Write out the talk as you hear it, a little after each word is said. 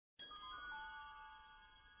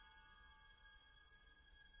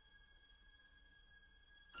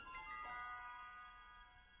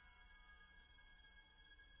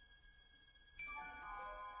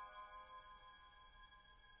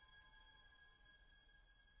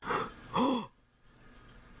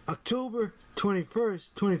October 21st,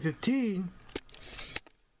 2015.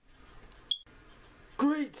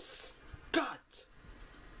 Great Scott!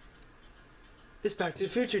 It's Back to the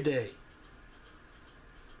Future Day.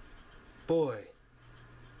 Boy,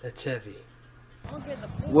 that's heavy.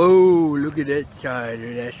 Whoa, look at that side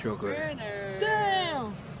of that sugar.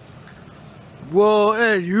 Damn! Whoa,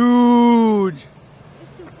 that's huge!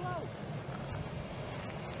 It's too close.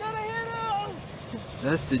 Gotta hit him!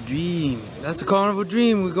 That's the dream. That's the carnival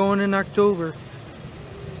dream. We're going in October.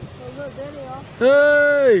 Oh, look, there they are.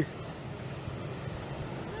 Hey!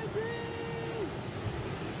 The dream!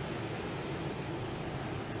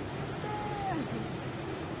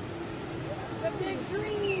 The big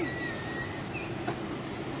dream!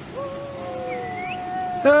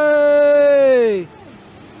 Hey!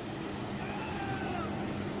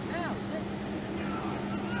 Ow,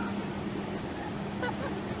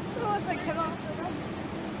 Who wants to get off the road?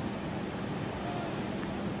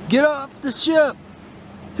 Get off the ship!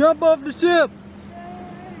 Jump off the ship!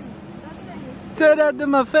 Say that to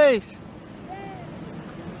my face!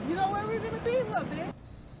 You know where we're gonna be? Look, man.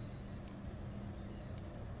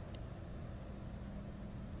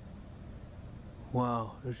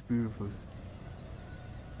 Wow, that's beautiful.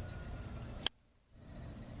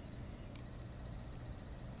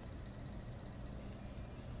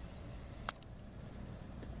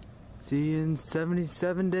 See you in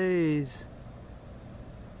 77 days.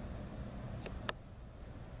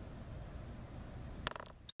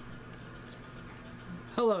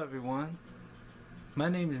 Hello everyone, my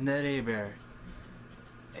name is Ned Abear,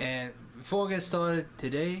 and before I get started,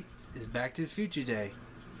 today is Back to the Future Day.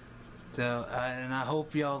 So, and I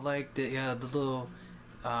hope y'all like the little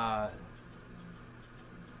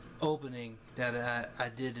opening that I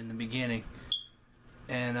did in the beginning,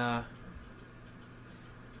 and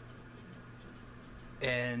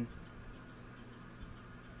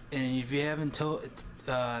if you haven't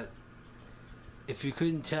if you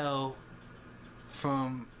couldn't tell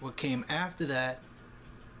from what came after that,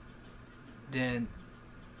 then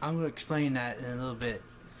I'm going to explain that in a little bit.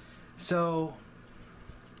 So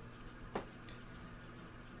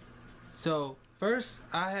first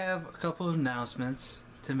I have a couple of announcements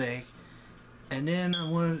to make, and then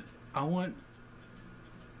I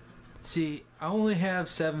only have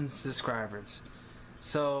 7 subscribers.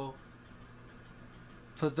 So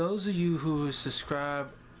for those of you who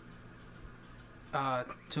subscribe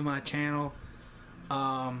to my channel,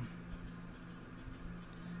 and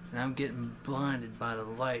I'm getting blinded by the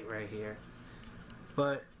light right here,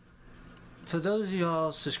 but for those of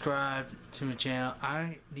y'all subscribed to my channel,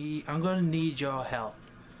 I'm gonna need y'all help.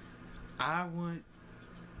 I want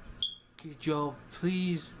y'all,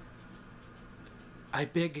 please, I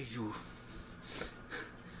beg of you,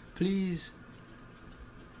 please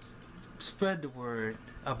spread the word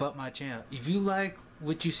about my channel. If you like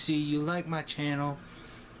what you see, you like my channel,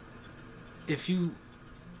 if you're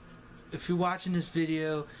watching this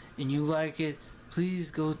video and you like it,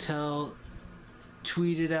 please go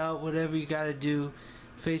tweet it out, whatever you gotta do,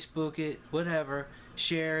 Facebook it, whatever,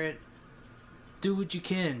 share it, do what you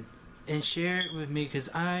can, and share it with me, because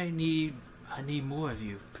I need more of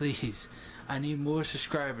you, please. I need more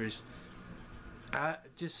subscribers.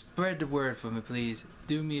 Just spread the word for me, please.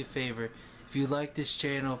 Do me a favor. If you like this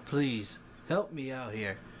channel, please help me out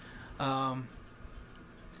here.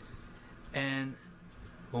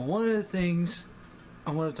 Well, one of the things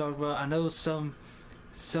I want to talk about, I know some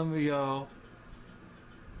of y'all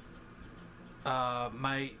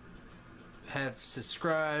might have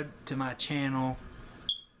subscribed to my channel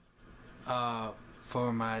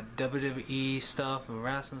for my WWE stuff and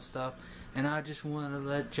wrestling stuff, and I just want to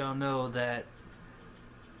let y'all know that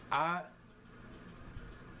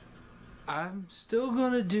I'm still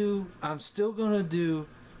gonna do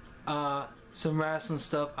some wrestling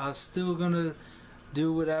stuff. I'm still gonna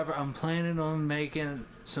do whatever. I'm planning on making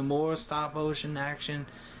some more stop motion action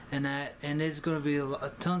and that, and there's gonna be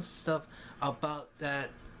a tons of stuff about that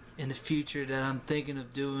in the future that I'm thinking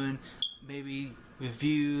of doing, maybe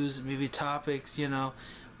reviews, maybe topics, you know.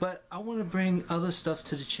 But I want to bring other stuff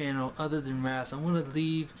to the channel other than wrestling. I want to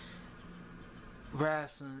leave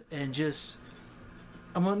wrestling and just,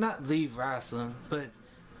 I'm gonna not leave wrestling, but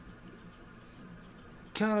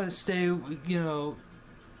kind of stay, you know,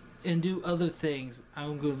 and do other things.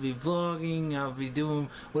 I'm going to be vlogging, I'll be doing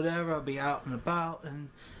whatever, I'll be out and about and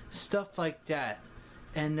stuff like that.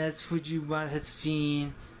 And that's what you might have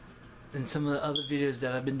seen in some of the other videos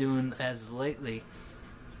that I've been doing as lately.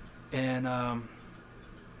 And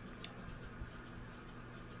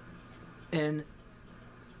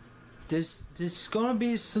there's gonna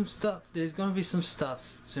be some stuff. There's gonna be some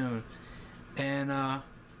stuff soon, and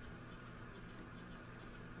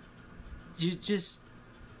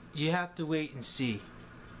you have to wait and see.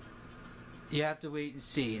 You have to wait and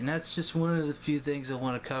see, and that's just one of the few things I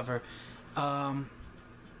want to cover.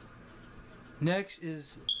 Next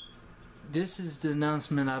is this is the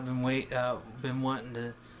announcement I've been wanting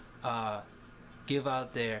to give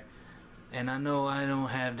out there, and I know I don't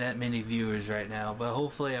have that many viewers right now, but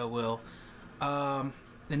hopefully I will. And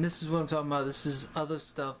this is what I'm talking about. This is other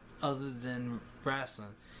stuff other than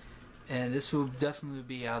wrestling, and this will definitely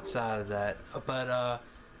be outside of that. But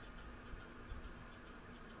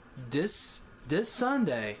this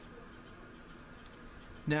Sunday,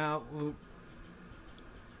 now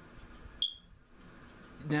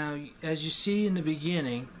as you see in the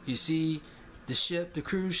beginning, you see the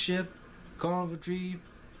cruise ship, Carnival Dream.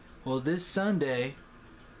 Well, this Sunday,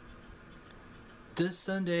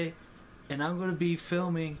 and I'm going to be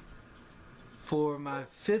filming for my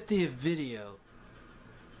 50th video,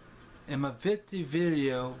 and my 50th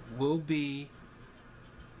video will be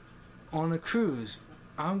on a cruise.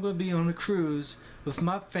 I'm going to be on a cruise with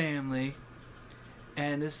my family,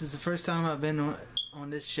 and this is the first time I've been on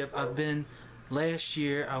this ship. I've been last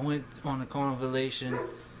year. I went on a Carnivalation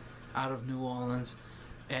out of New Orleans,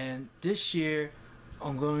 and this year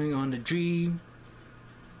I'm going on the Dream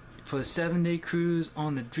for a 7-day cruise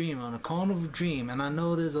on the Dream, on a Carnival Dream. And I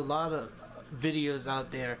know there's a lot of videos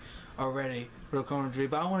out there already for the Carnival Dream,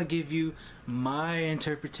 but I want to give you my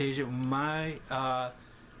interpretation, my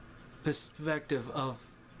perspective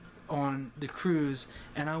on the cruise,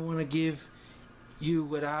 and I want to give you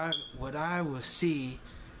what I will see,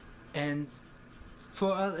 and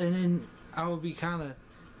then I will be kind of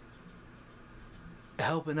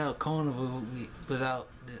helping out Carnival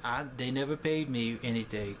they never paid me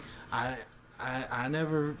anything. I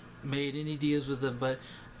never made any deals with them, but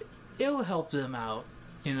it'll help them out.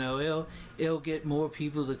 You know, it'll get more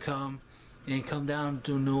people to come down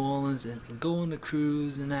to New Orleans and go on the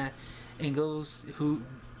cruise and that, and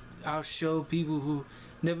I'll show people who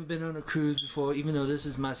never been on a cruise before, even though this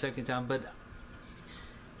is my second time, but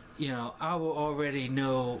you know, I will already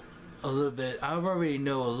know a little bit. I already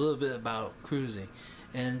know a little bit about cruising,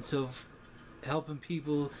 and so helping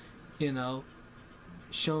people, you know,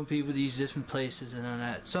 showing people these different places and all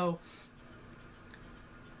that. So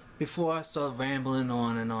before I start rambling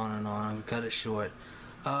on and on and on, I'll cut it short.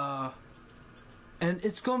 And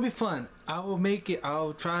it's gonna be fun.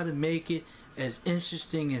 I'll try to make it as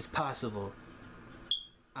interesting as possible.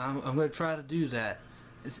 I'm gonna try to do that.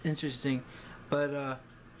 It's interesting, but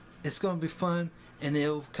it's gonna be fun, and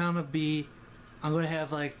it'll kind of be. I'm gonna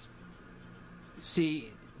have like.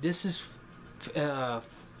 See, this is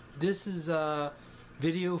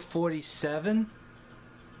video 47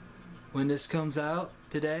 when this comes out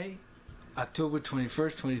today, October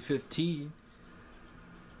 21st, 2015.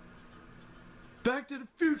 Back to the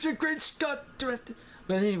Future, Great Scott directed.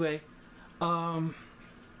 But anyway,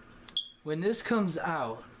 when this comes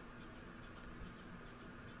out,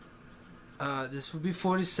 this will be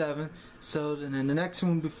 47. So then the next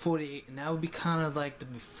one will be 48, and that would be kind of like the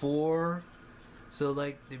before. So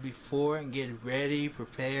like the before, and get ready,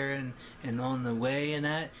 prepare, and on the way and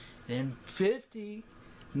that. And 50,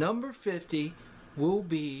 number 50, will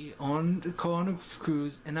be on the Carnival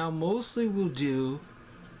Cruise, and I mostly will do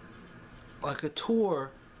like a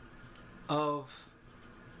tour of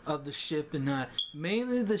the ship, and not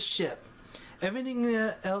mainly the ship. Everything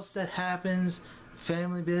else that happens,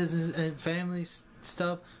 family business and family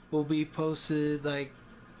stuff, will be posted like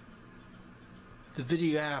the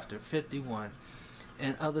video after 51,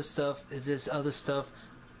 and other stuff. If there's other stuff,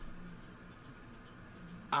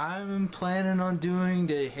 I'm planning on doing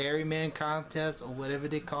the Hairy Man contest, or whatever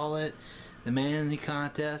they call it, the manly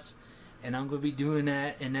contest. And I'm going to be doing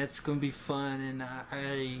that, and that's going to be fun, and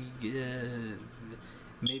I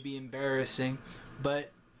maybe embarrassing,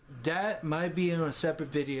 but that might be in a separate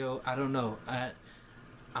video. I don't know.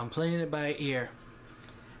 I'm playing it by ear.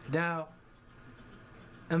 Now,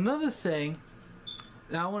 another thing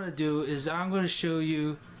that I want to do is I'm going to show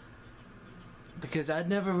you, because I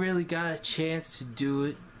never really got a chance to do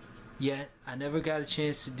it yet. I never got a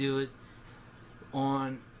chance to do it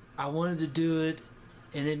I wanted to do it,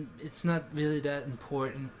 and it's not really that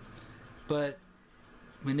important, but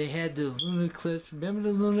when they had the lunar eclipse, remember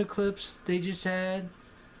the lunar eclipse they just had?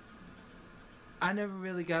 I never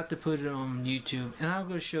really got to put it on YouTube, and I'm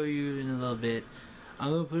going to show you in a little bit. I'm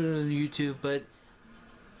going to put it on YouTube, but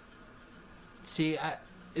see, I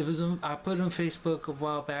put it on Facebook a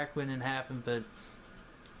while back when it happened, but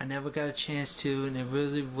I never got a chance to, and it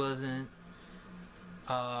really wasn't.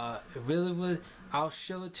 It really was. I'll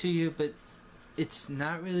show it to you, but it's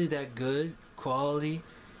not really that good quality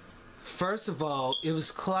First of all, it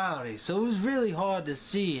was cloudy, so it was really hard to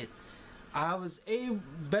see it. I was able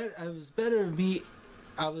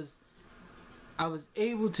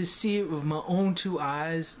to see it with my own two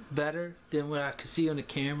eyes better than what I could see on the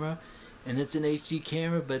camera, and it's an HD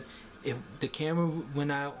camera. But the camera,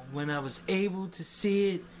 when I was able to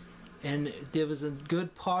see it, and there was a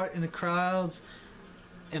good part in the crowds,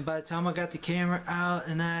 and by the time I got the camera out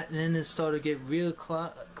and then it started to get real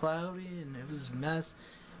cloudy, and it was a mess,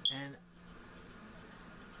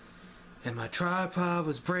 and my tripod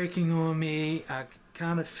was breaking on me. I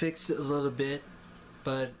kind of fixed it a little bit,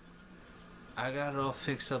 but I got it all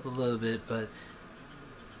fixed up a little bit. But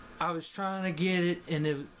I was trying to get it,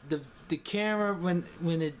 and the camera, when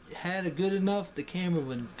it had a good enough, the camera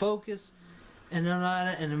wouldn't focus, and then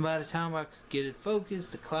by the time I could get it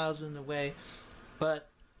focused, the clouds were in the way. But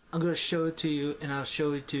I'm gonna show it to you, and I'll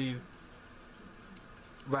show it to you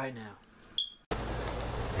right now.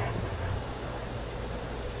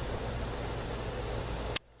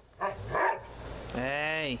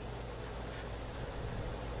 Hey.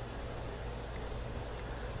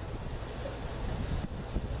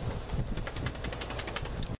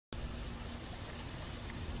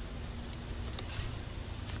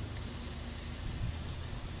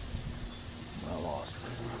 I lost it.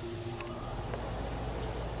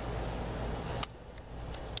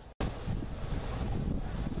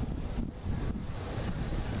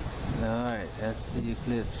 Alright, that's the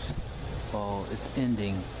eclipse. Oh, it's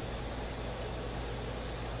ending.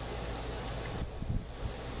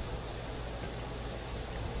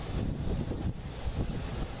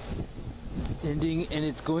 Ending, and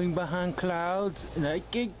it's going behind clouds, and I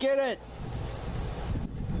can't get it.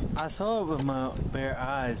 I saw it with my bare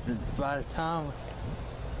eyes, but by the time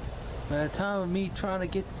of me trying to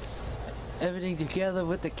get everything together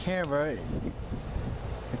with the camera,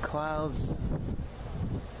 the clouds.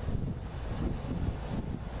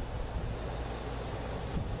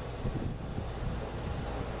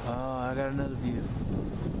 Oh, I got another view.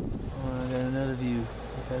 Oh, I got another view.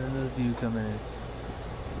 I got another view coming in.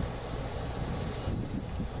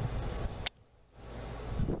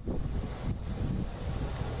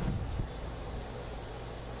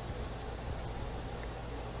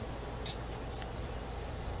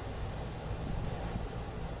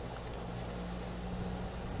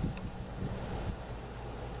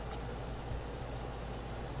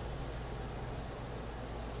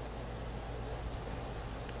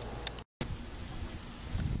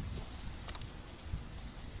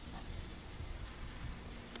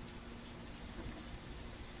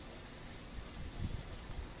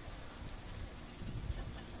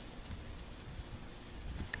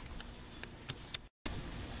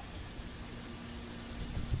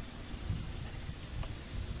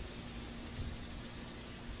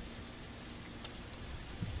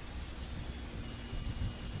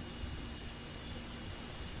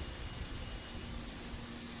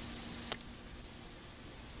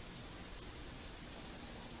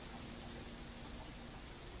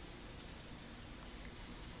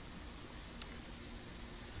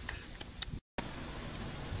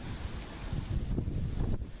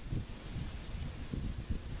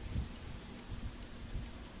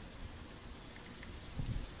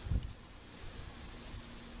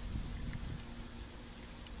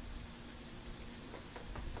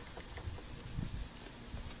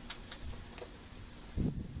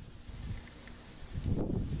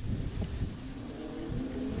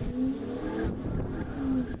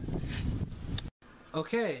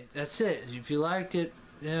 Okay, that's it. If you liked it,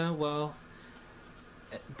 yeah, well,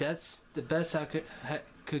 that's the best I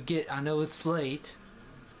could get. I know it's late,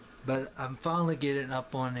 but I'm finally getting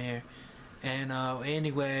up on there. And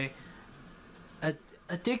anyway, I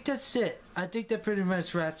think that's it. I think that pretty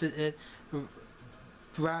much wraps it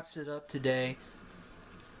up today.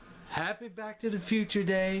 Happy Back to the Future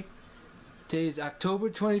Day. Today is October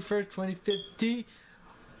 21st, 2015.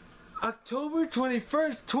 October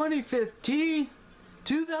 21st, 2015.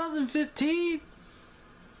 2015.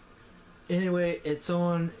 Anyway, it's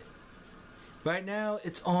on right now.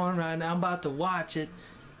 It's on right now. I'm about to watch it.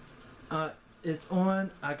 It's on.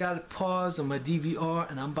 I got to pause on my DVR,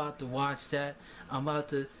 and I'm about to watch that. I'm about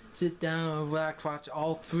to sit down and watch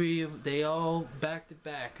all three of. They all back to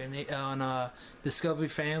back, and they on Discovery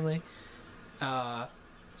Family.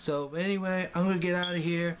 So anyway, I'm gonna get out of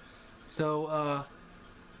here. So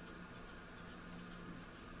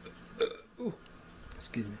ooh.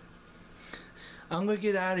 Excuse me. I'm gonna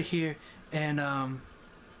get out of here, and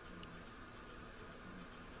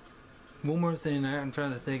one more thing I'm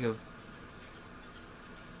trying to think of.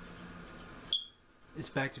 It's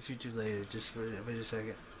Back to the Future later. Just wait a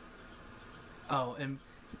second. Oh, and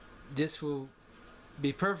this will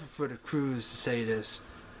be perfect for the cruise to say this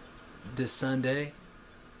Sunday.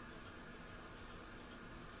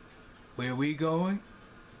 Where we going?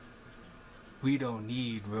 We don't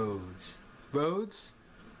need roads. Roads?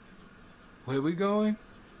 Where we going?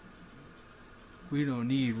 We don't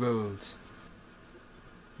need roads.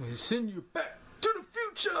 We'll send you back to the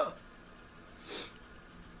future.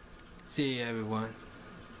 See you, everyone.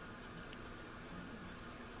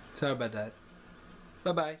 Sorry about that.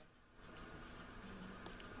 Bye-bye.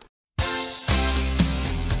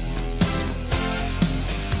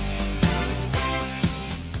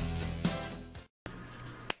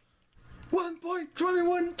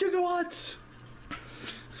 $1.21 gigawatts.